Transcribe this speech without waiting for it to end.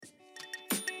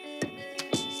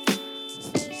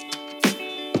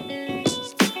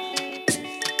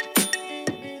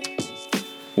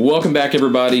Welcome back,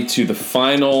 everybody, to the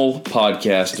final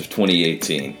podcast of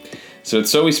 2018. So at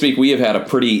So We Speak, we have had a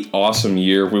pretty awesome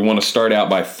year. We want to start out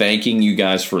by thanking you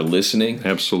guys for listening.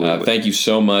 Absolutely. Thank you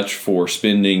so much for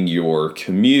spending your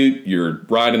commute, your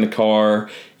ride in the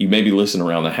car. You maybe listen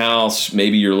around the house.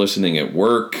 Maybe you're listening at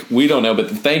work. We don't know,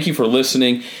 but thank you for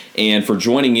listening and for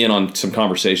joining in on some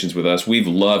conversations with us. We've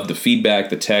loved the feedback,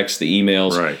 the texts, the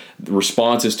emails, the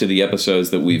responses to the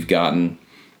episodes that we've gotten.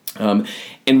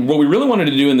 And what we really wanted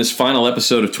to do in this final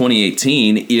episode of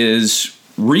 2018 is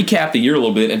recap the year a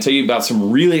little bit and tell you about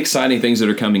some really exciting things that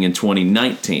are coming in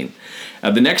 2019.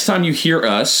 The next time you hear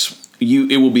us,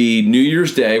 it will be New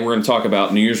Year's Day. We're going to talk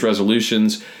about New Year's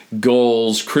resolutions,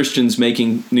 goals, Christians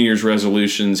making New Year's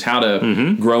resolutions, how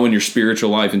to grow in your spiritual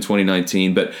life in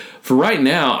 2019. But for right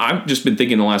now, I've just been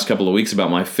thinking the last couple of weeks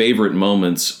about my favorite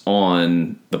moments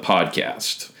on the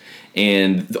podcast.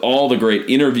 And all the great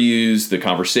interviews, the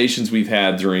conversations we've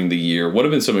had during the year. What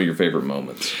have been some of your favorite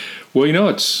moments? Well,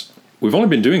 we've only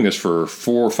been doing this for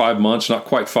 4 or 5 months, not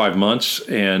quite 5 months,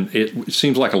 and it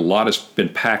seems like a lot has been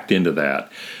packed into that.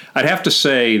 I'd have to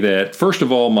say that, first of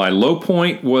all, my low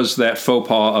point was that faux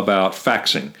pas about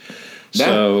faxing.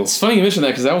 It's funny you mentioned that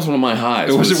because that was one of my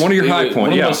highs. Was it one of your high points? One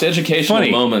of the most educational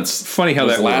moments. Funny how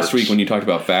that last works. week when you talked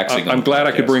about faxing. I'm glad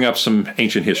I could bring up some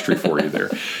ancient history for you there.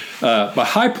 My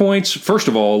high points, first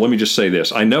of all, let me just say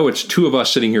this. I know it's two of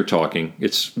us sitting here talking.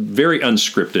 It's very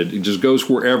unscripted. It just goes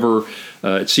wherever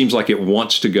it seems like it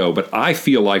wants to go. But I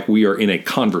feel like we are in a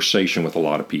conversation with a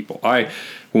lot of people.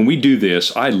 When we do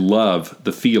this, I love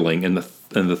the feeling and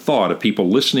the thought of people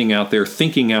listening out there,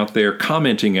 thinking out there,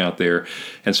 commenting out there.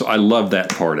 And so I love that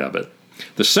part of it.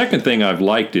 The second thing I've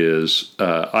liked is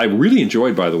I really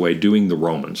enjoyed, by the way, doing the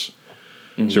Romans.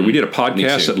 So we did a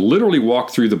podcast that literally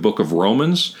walked through the book of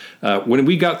Romans. When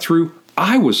we got through,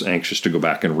 I was anxious to go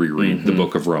back and reread the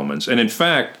book of Romans. And in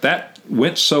fact, that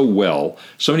went so well.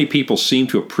 So many people seem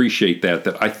to appreciate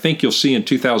that I think you'll see in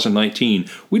 2019,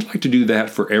 we'd like to do that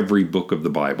for every book of the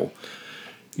Bible.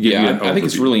 I think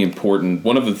it's really important.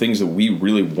 One of the things that we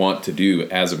really want to do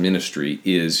as a ministry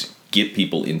is get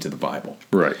people into the Bible.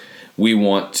 Right. We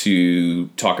want to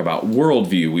talk about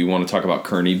worldview. We want to talk about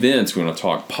current events. We want to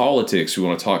talk politics. We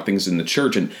want to talk things in the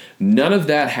church. And none of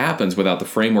that happens without the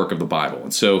framework of the Bible.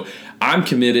 And so I'm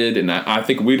committed, and I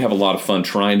think we'd have a lot of fun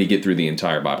trying to get through the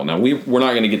entire Bible. Now, we're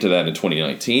not going to get to that in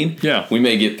 2019. Yeah. We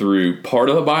may get through part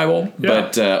of the Bible,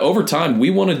 but over time, we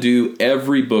want to do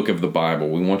every book of the Bible.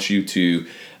 We want you to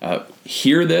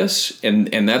hear this,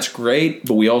 and that's great,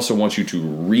 but we also want you to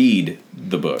read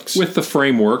the books. With the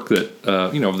framework that,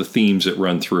 the themes that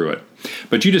run through it.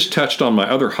 But you just touched on my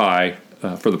other high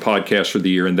for the podcast for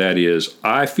the year, and that is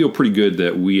I feel pretty good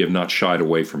that we have not shied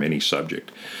away from any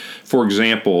subject. For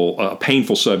example, a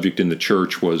painful subject in the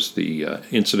church was the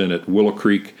incident at Willow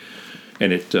Creek,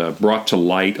 and it brought to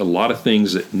light a lot of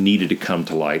things that needed to come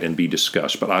to light and be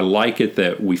discussed. But I like it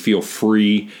that we feel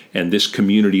free, and this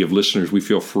community of listeners, we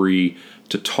feel free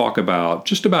to talk about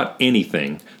just about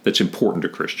anything that's important to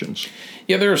Christians.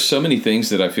 Yeah, there are so many things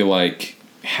that I feel like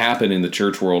happen in the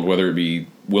church world, whether it be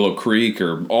Willow Creek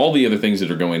or all the other things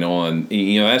that are going on.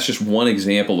 That's just one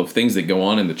example of things that go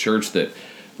on in the church that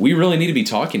we really need to be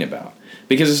talking about.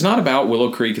 Because it's not about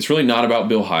Willow Creek. It's really not about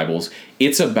Bill Hybels.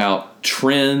 It's about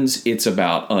trends. It's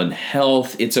about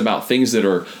unhealth. It's about things that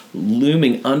are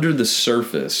looming under the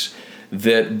surface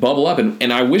that bubble up.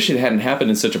 And I wish it hadn't happened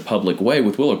in such a public way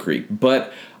with Willow Creek.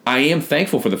 But I am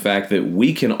thankful for the fact that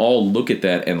we can all look at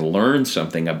that and learn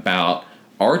something about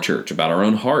our church, about our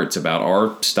own hearts, about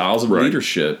our styles of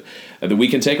leadership that we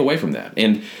can take away from that.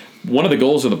 And one of the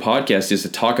goals of the podcast is to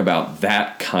talk about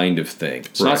that kind of thing.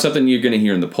 It's not something you're going to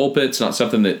hear in the pulpit. It's not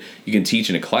something that you can teach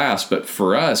in a class. But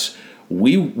for us,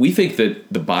 we think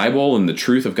that the Bible and the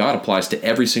truth of God applies to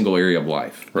every single area of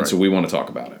life. And so we want to talk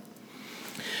about it.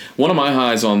 One of my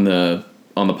highs on the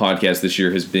podcast this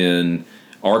year has been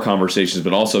our conversations,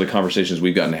 but also the conversations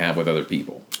we've gotten to have with other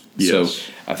people. Yes.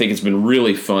 So I think it's been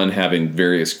really fun having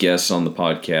various guests on the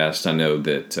podcast. I know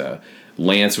that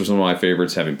Lance was one of my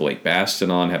favorites, having Blake Baston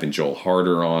on, having Joel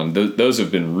Harder on. Those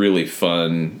have been really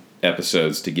fun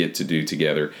episodes to get to do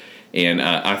together. And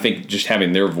I think just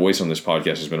having their voice on this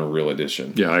podcast has been a real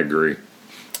addition. Yeah, I agree.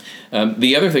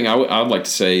 The other thing I would like to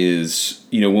say is,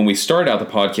 when we started out the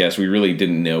podcast, we really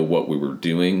didn't know what we were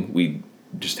doing. We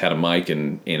just had a mic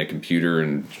and a computer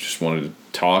and just wanted to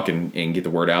talk and get the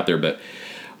word out there. But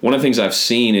one of the things I've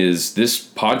seen is this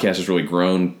podcast has really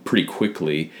grown pretty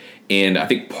quickly. And I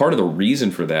think part of the reason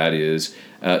for that is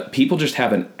people just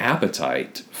have an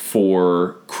appetite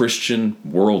for Christian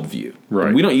worldview. Right.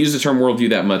 And we don't use the term worldview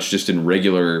that much just in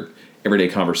regular, everyday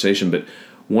conversation, but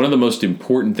one of the most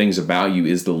important things about you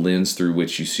is the lens through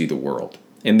which you see the world.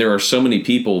 And there are so many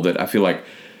people that I feel like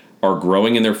are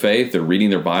growing in their faith, they're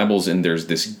reading their Bibles, and there's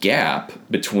this gap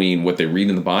between what they read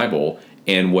in the Bible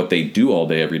and what they do all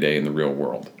day, every day in the real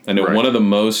world. I know one of the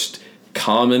most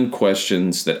common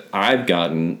questions that I've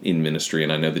gotten in ministry,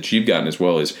 and I know that you've gotten as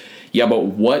well, is, yeah, but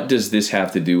what does this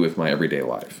have to do with my everyday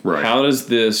life? Right. How does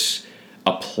this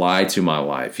apply to my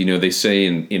life? You know, they say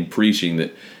in preaching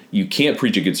that you can't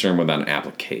preach a good sermon without an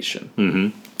application.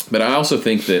 Mm-hmm. But I also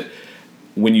think that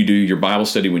when you do your Bible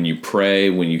study, when you pray,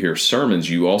 when you hear sermons,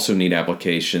 you also need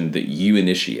application that you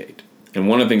initiate. And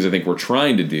one of the things I think we're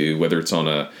trying to do, whether it's on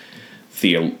a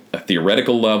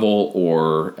theoretical level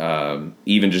or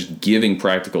even just giving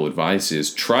practical advice,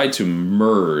 is try to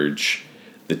merge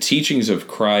the teachings of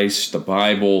Christ, the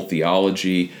Bible,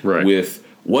 theology, with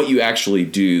what you actually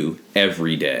do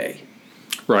every day.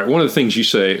 Right. One of the things you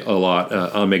say a lot,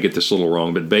 I may get this a little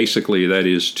wrong, but basically that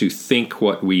is to think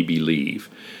what we believe.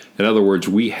 In other words,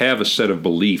 we have a set of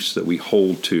beliefs that we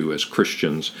hold to as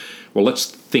Christians. Well, let's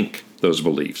think those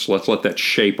beliefs. Let's let that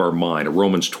shape our mind.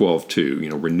 Romans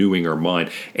 12:2, renewing our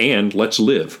mind. And let's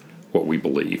live what we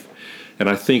believe. And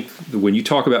I think when you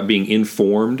talk about being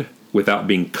informed without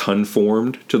being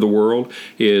conformed to the world,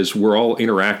 is we're all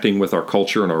interacting with our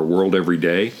culture and our world every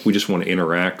day. We just want to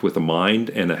interact with a mind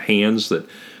and a hands that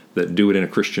do it in a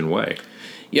Christian way.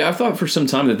 Yeah, I've thought for some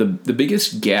time that the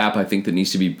biggest gap I think that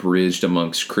needs to be bridged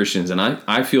amongst Christians, and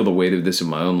I feel the weight of this in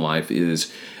my own life,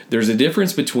 is there's a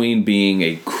difference between being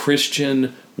a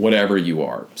Christian, whatever you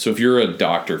are. So if you're a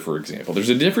doctor, for example, there's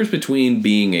a difference between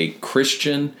being a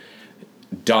Christian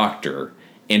doctor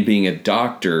and being a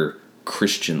doctor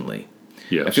Christianly.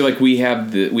 Yes. I feel like we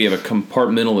have a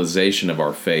compartmentalization of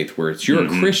our faith where it's you're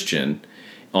a Christian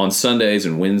on Sundays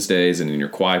and Wednesdays and in your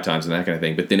quiet times and that kind of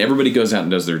thing, but then everybody goes out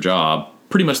and does their job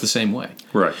pretty much the same way.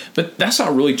 Right. But that's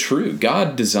not really true.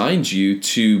 God designed you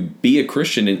to be a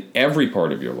Christian in every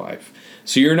part of your life.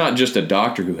 So you're not just a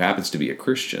doctor who happens to be a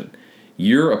Christian.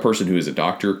 You're a person who is a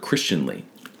doctor Christianly,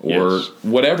 or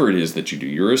whatever it is that you do.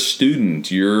 You're a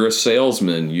student, you're a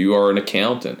salesman, you are an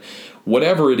accountant.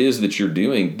 Whatever it is that you're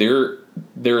doing,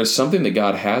 there is something that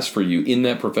God has for you in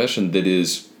that profession that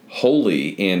is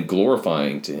holy and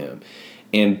glorifying to Him.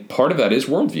 And part of that is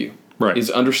worldview. Right.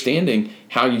 Is understanding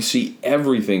how you see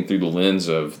everything through the lens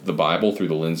of the Bible, through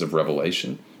the lens of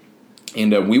Revelation.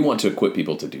 And we want to equip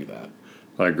people to do that.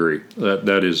 I agree.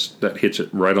 That hits it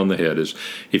right on the head. Is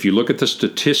if you look at the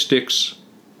statistics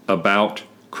about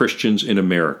Christians in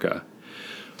America,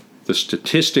 the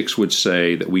statistics would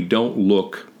say that we don't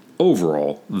look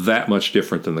overall that much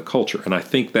different than the culture. And I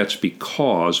think that's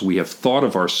because we have thought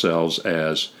of ourselves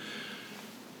as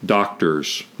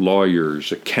doctors,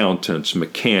 lawyers, accountants,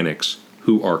 mechanics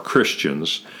who are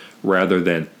Christians rather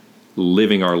than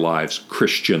living our lives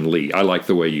Christianly. I like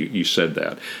the way you said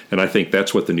that. And I think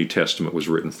that's what the New Testament was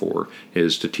written for,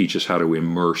 is to teach us how to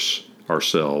immerse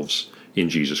ourselves in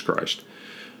Jesus Christ.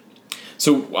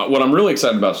 So what I'm really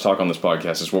excited about to talk on this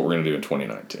podcast is what we're going to do in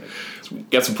 2019. So we've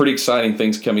got some pretty exciting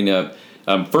things coming up.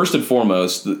 First and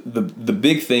foremost, the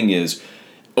big thing is,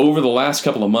 over the last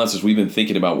couple of months, as we've been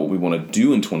thinking about what we want to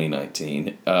do in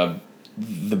 2019,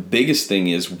 the biggest thing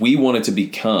is we want it to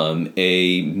become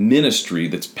a ministry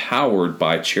that's powered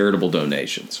by charitable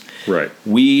donations. Right.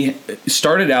 We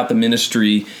started out the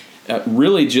ministry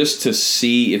really just to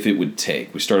see if it would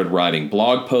take. We started writing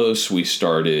blog posts. We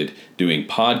started doing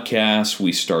podcasts.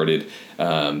 We started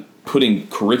putting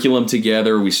curriculum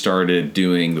together. We started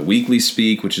doing the Weekly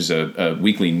Speak, which is a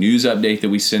weekly news update that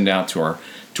we send out to our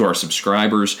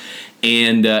subscribers.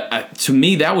 And to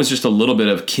me, that was just a little bit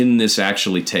of, can this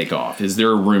actually take off? Is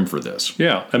there a room for this?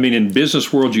 Yeah. I mean, in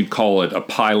business world, you'd call it a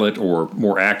pilot, or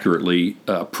more accurately,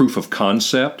 proof of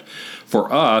concept.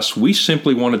 For us, we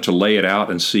simply wanted to lay it out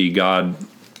and see, God,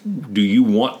 do you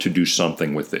want to do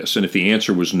something with this? And if the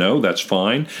answer was no, that's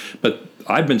fine. But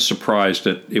I've been surprised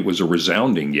that it was a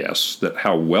resounding yes, that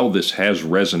how well this has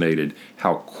resonated,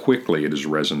 how quickly it has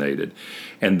resonated.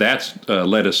 And that's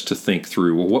led us to think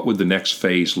through, well, what would the next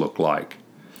phase look like?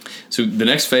 So the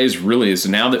next phase really is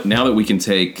now that we can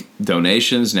take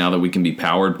donations, now that we can be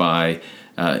powered by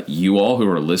you all who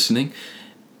are listening,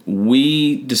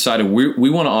 we decided we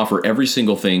want to offer every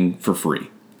single thing for free.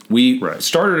 We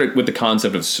started with the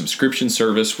concept of subscription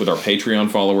service with our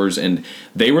Patreon followers, and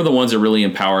they were the ones that really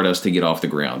empowered us to get off the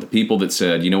ground. The people that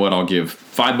said, you know what, I'll give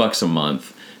 $5 a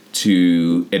month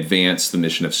to advance the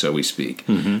mission of So We Speak.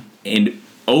 And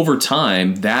over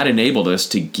time, that enabled us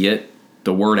to get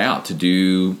the word out, to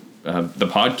do the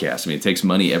podcast. I mean, it takes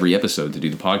money every episode to do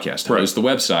the podcast, to Right. host the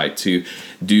website, to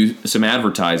do some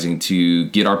advertising, to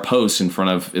get our posts in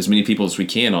front of as many people as we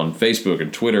can on Facebook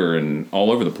and Twitter and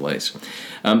all over the place.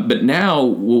 But now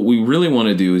what we really want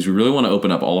to do is we really want to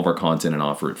open up all of our content and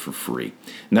offer it for free.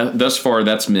 Now, thus far,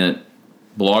 that's meant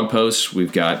blog posts.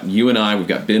 We've got you and I. We've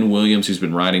got Ben Williams, who's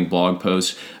been writing blog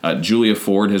posts. Julia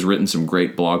Ford has written some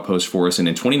great blog posts for us. And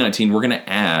in 2019, we're going to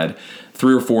add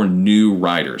 3 or 4 new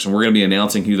writers. And we're going to be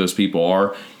announcing who those people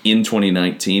are in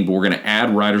 2019. But we're going to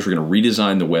add writers. We're going to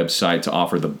redesign the website to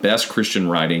offer the best Christian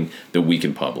writing that we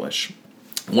can publish.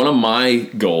 One of my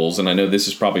goals, and I know this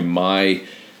is probably my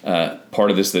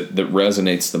part of this that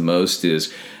resonates the most,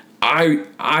 is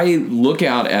I look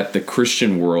out at the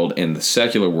Christian world and the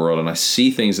secular world, and I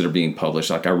see things that are being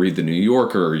published. Like I read the New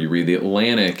Yorker, or you read the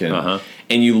Atlantic, and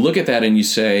you look at that and you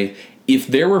say, if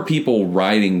there were people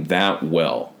writing that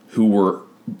well who were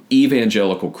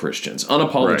evangelical Christians,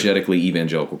 unapologetically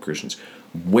evangelical Christians,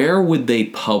 where would they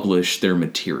publish their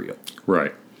material?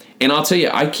 Right. And I'll tell you,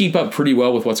 I keep up pretty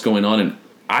well with what's going on, and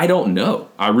I don't know.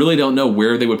 I really don't know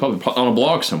where they would publish, on a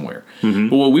blog somewhere. Mm-hmm.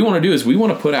 But what we want to do is we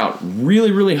want to put out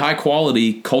really, really high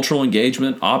quality cultural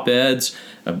engagement, op-eds,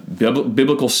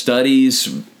 biblical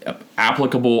studies,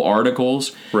 applicable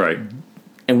articles. Right.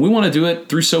 And we want to do it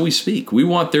through So We Speak. We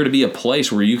want there to be a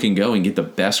place where you can go and get the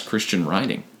best Christian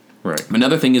writing. Right.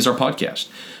 Another thing is our podcast.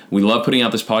 We love putting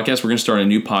out this podcast. We're going to start a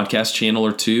new podcast channel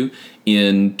or two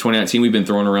in 2019. We've been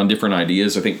throwing around different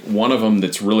ideas. I think one of them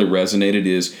that's really resonated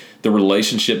is the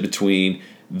relationship between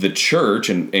the church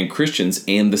and Christians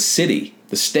and the city,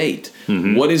 the state.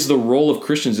 Mm-hmm. What is the role of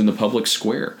Christians in the public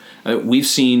square? We've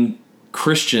seen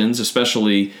Christians,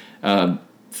 especially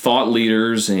thought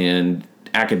leaders and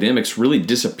academics, really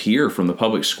disappear from the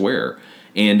public square.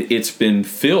 And it's been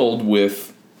filled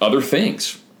with other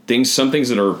things. Some things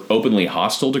that are openly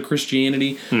hostile to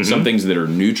Christianity, mm-hmm. some things that are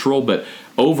neutral, but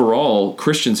overall,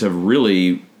 Christians have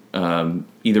really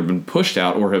either been pushed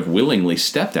out or have willingly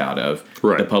stepped out of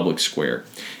the public square.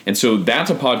 And so that's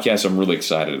a podcast I'm really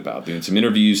excited about, doing some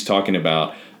interviews talking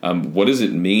about what does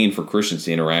it mean for Christians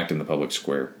to interact in the public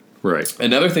square. Right.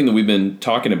 Another thing that we've been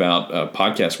talking about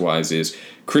podcast-wise is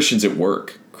Christians at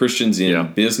work. Christians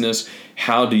in business.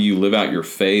 How do you live out your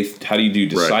faith? How do you do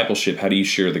discipleship? How do you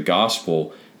share the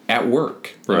gospel at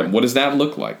work? What does that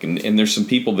look like? And there's some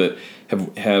people that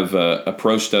have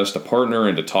approached us to partner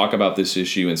and to talk about this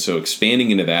issue, and so expanding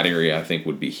into that area I think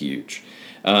would be huge.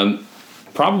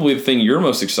 Probably the thing you're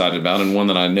most excited about, and one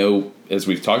that I know as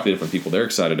we've talked to different people they're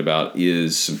excited about,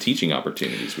 is some teaching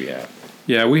opportunities we have.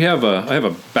 Yeah, I have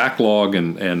a backlog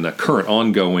and a current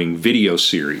ongoing video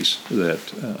series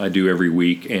that I do every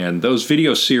week, and those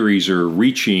video series are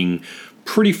reaching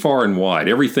pretty far and wide.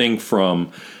 Everything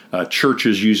from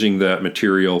churches using that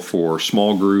material for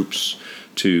small groups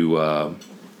to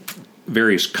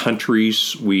various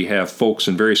countries. We have folks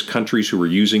in various countries who are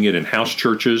using it in house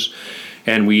churches.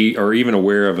 And we are even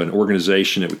aware of an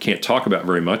organization that we can't talk about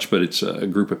very much, but it's a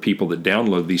group of people that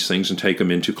download these things and take them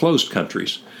into closed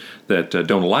countries that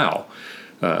don't allow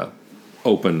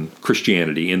open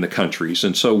Christianity in the countries.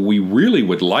 And so we really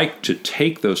would like to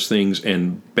take those things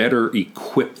and better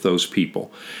equip those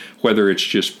people, whether it's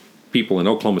just people in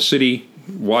Oklahoma City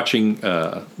watching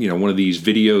one of these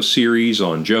video series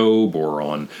on Job or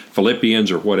on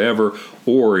Philippians or whatever,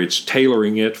 or it's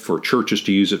tailoring it for churches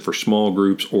to use it for small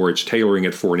groups, or it's tailoring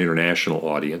it for an international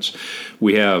audience.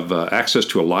 We have access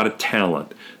to a lot of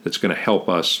talent that's going to help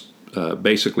us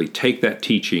basically take that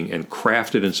teaching and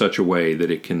craft it in such a way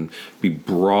that it can be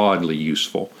broadly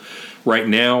useful. Right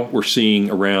now, we're seeing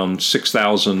around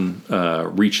 6,000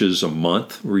 reaches a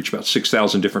month. We reach about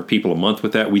 6,000 different people a month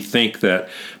with that. We think that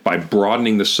by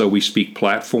broadening the So We Speak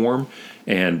platform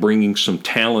and bringing some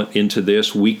talent into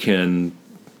this, we can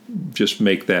just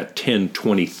make that 10,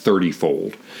 20,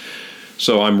 30-fold.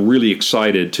 So I'm really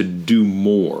excited to do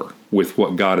more with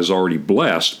what God has already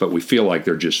blessed, but we feel like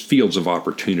there are just fields of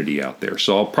opportunity out there.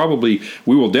 So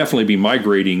we will definitely be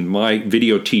migrating my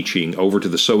video teaching over to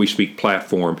the So We Speak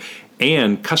platform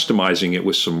and customizing it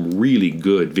with some really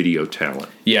good video talent.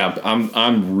 Yeah,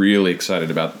 I'm really excited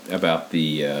about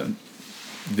the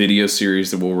video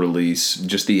series that we'll release.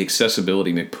 Just the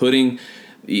accessibility,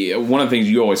 one of the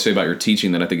things you always say about your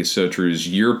teaching that I think is so true is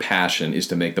your passion is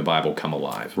to make the Bible come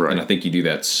alive. Right. And I think you do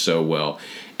that so well.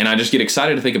 And I just get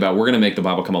excited to think about we're going to make the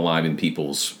Bible come alive in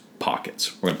people's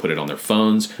pockets. We're going to put it on their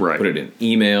phones, put it in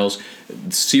emails,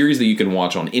 series that you can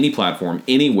watch on any platform,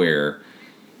 anywhere,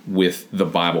 with the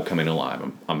Bible coming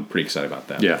alive. I'm pretty excited about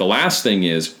that. Yeah. The last thing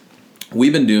is,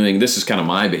 we've been doing, this is kind of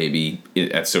my baby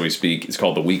at So We Speak, it's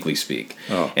called the Weekly Speak.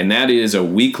 Oh. And that is a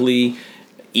weekly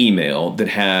email that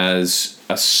has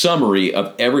a summary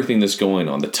of everything that's going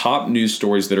on, the top news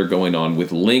stories that are going on,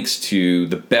 with links to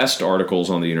the best articles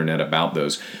on the internet about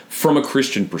those from a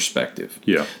Christian perspective.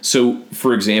 Yeah. So,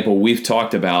 for example, we've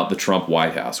talked about the Trump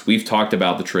White House. We've talked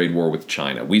about the trade war with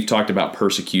China. We've talked about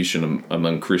persecution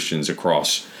among Christians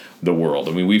across the world.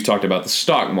 I mean, we've talked about the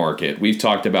stock market. We've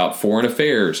talked about foreign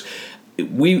affairs.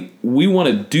 We want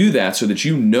to do that so that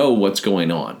you know what's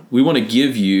going on. We want to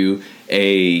give you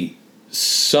a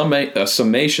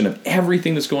summation of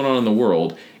everything that's going on in the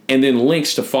world, and then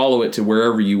links to follow it to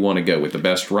wherever you want to go with the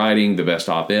best writing, the best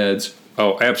op-eds.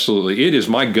 Oh, absolutely. It is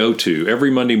my go-to. Every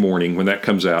Monday morning when that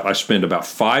comes out, I spend about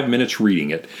 5 minutes reading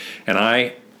it, and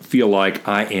I feel like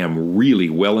I am really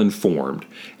well informed,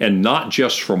 and not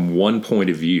just from one point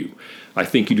of view. I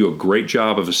think you do a great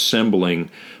job of assembling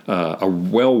a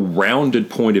well-rounded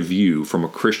point of view from a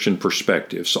Christian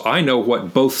perspective. So I know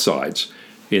what both sides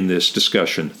in this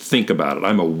discussion think about it.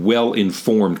 I'm a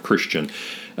well-informed Christian.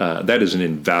 That is an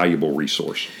invaluable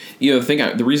resource. You know,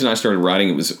 the reason I started writing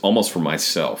it was almost for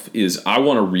myself, is I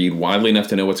want to read widely enough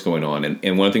to know what's going on.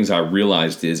 And one of the things I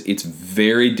realized is it's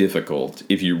very difficult,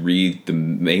 if you read the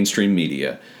mainstream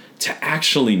media, to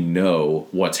actually know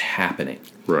what's happening.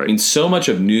 Right. I mean, so much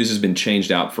of news has been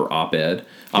changed out for op-ed.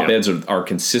 Op-eds are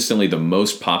consistently the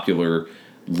most popular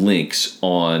links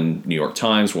on New York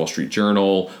Times, Wall Street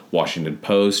Journal, Washington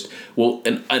Post. Well,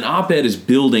 an op-ed is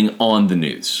building on the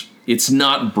news. It's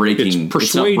not breaking. It's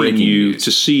persuading you news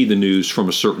to see the news from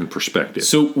a certain perspective.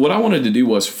 So what I wanted to do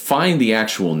was find the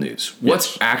actual news,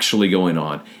 what's actually going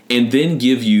on, and then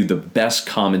give you the best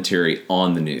commentary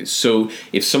on the news. So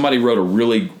if somebody wrote a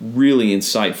really, really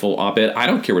insightful op-ed, I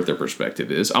don't care what their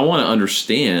perspective is. I want to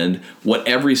understand what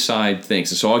every side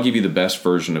thinks. And so I'll give you the best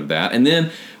version of that. And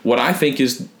then what I think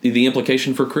is the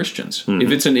implication for Christians. Mm-hmm.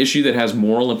 If it's an issue that has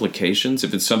moral implications,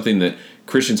 if it's something that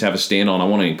Christians have a stand on, I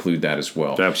want to include that as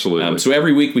well. Absolutely. So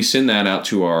every week we send that out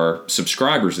to our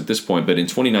subscribers at this point, but in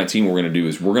 2019 what we're going to do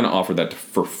is we're going to offer that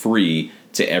for free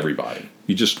to everybody.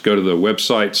 You just go to the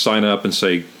website, sign up, and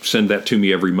say, send that to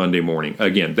me every Monday morning.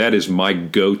 Again, that is my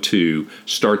go-to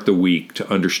start the week to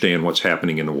understand what's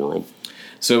happening in the world.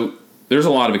 So there's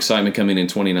a lot of excitement coming in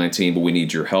 2019, but we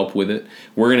need your help with it.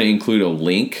 We're going to include a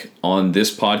link on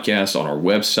this podcast, on our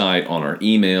website, on our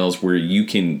emails, where you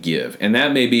can give. And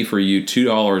that may be for you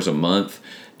 $2 a month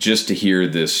just to hear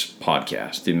this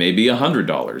podcast. It may be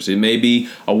 $100. It may be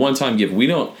a one-time gift.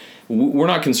 We're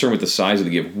not concerned with the size of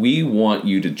the gift. We want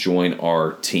you to join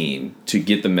our team to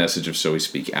get the message of So We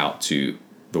Speak out to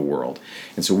the world.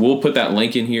 And so we'll put that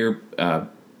link in here.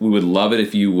 We would love it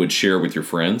if you would share it with your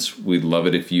friends. We'd love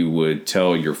it if you would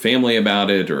tell your family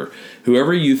about it, or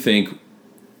whoever you think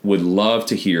would love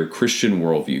to hear Christian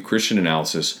worldview, Christian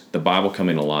analysis, the Bible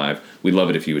coming alive. We'd love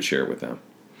it if you would share it with them.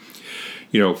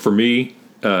 You know, for me,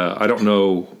 I don't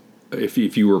know if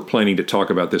you were planning to talk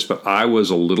about this, but I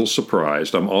was a little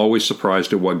surprised. I'm always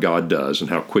surprised at what God does and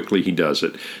how quickly he does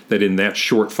it, that in that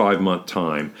short 5-month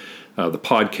time, the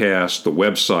podcast, the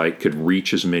website could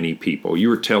reach as many people. You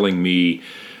were telling me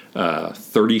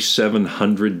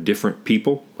 3,700 different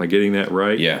people. Am I getting that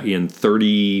right? Yeah. In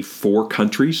 34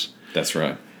 countries. That's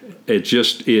right.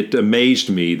 It amazed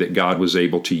me that God was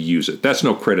able to use it. That's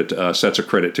no credit to us. That's a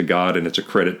credit to God, and it's a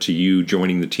credit to you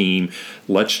joining the team.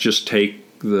 Let's just take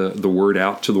the word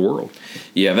out to the world.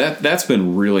 Yeah, that's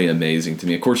been really amazing to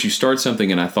me. Of course, you start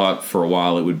something, and I thought for a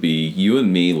while it would be you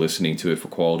and me listening to it for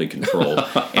quality control,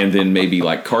 and then maybe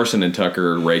like Carson and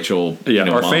Tucker, Rachel,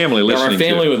 our family listening. Our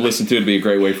family would listen to it. It'd be a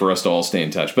great way for us to all stay in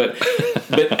touch. But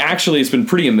actually, it's been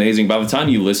pretty amazing. By the time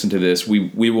you listen to this,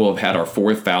 we will have had our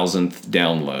 4,000th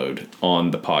download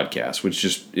on the podcast, which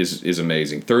just is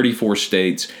amazing. 34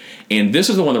 states, and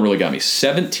this is the one that really got me.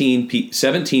 17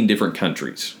 different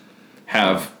countries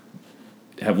have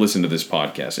listened to this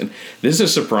podcast, and this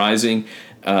is surprising.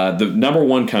 The number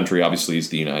one country, obviously, is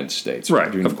the United States,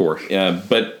 right? Of course.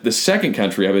 But the second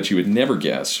country, I bet you would never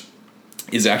guess,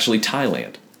 is actually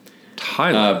Thailand.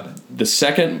 The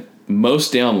second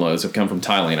most downloads have come from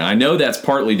Thailand, and I know that's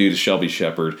partly due to Shelby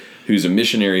Shepherd, who's a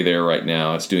missionary there right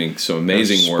now. It's doing some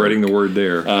amazing work, spreading the word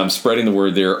there. Spreading the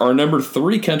word there. Our number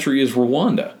 3 country is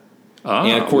Rwanda.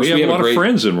 And of course, we have a lot of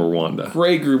friends in Rwanda.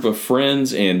 Great group of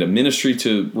friends and a ministry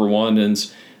to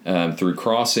Rwandans through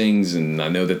Crossings, and I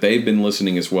know that they've been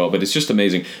listening as well. But it's just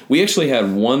amazing. We actually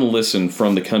had one listen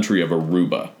from the country of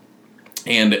Aruba.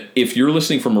 And if you're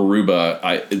listening from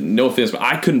Aruba, no offense, but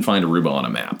I couldn't find Aruba on a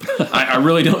map. I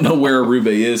really don't know where Aruba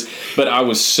is, but I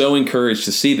was so encouraged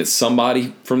to see that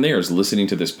somebody from there is listening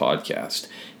to this podcast.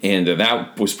 And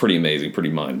that was pretty amazing, pretty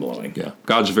mind-blowing. Yeah,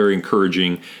 God's very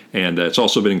encouraging, and it's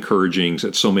also been encouraging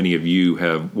that so many of you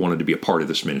have wanted to be a part of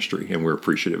this ministry, and we're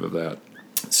appreciative of that.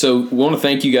 So we want to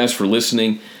thank you guys for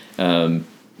listening.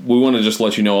 We want to just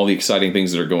let you know all the exciting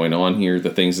things that are going on here, the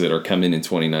things that are coming in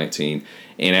 2019,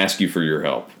 and ask you for your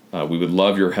help. We would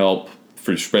love your help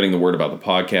for spreading the word about the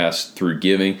podcast, through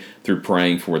giving, through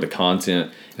praying for the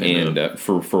content, Amen. And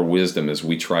for wisdom as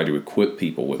we try to equip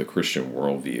people with a Christian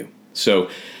worldview. So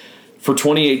for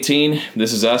 2018,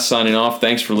 this is us signing off.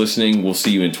 Thanks for listening. We'll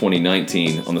see you in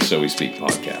 2019 on the So We Speak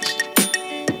podcast.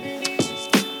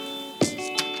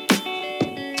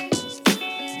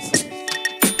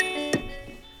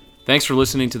 Thanks for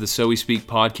listening to the So We Speak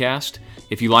podcast.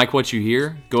 If you like what you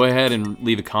hear, go ahead and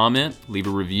leave a comment, leave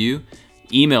a review,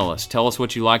 email us, tell us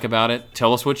what you like about it,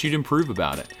 tell us what you'd improve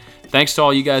about it. Thanks to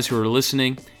all you guys who are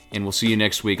listening, and we'll see you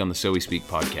next week on the So We Speak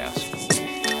podcast.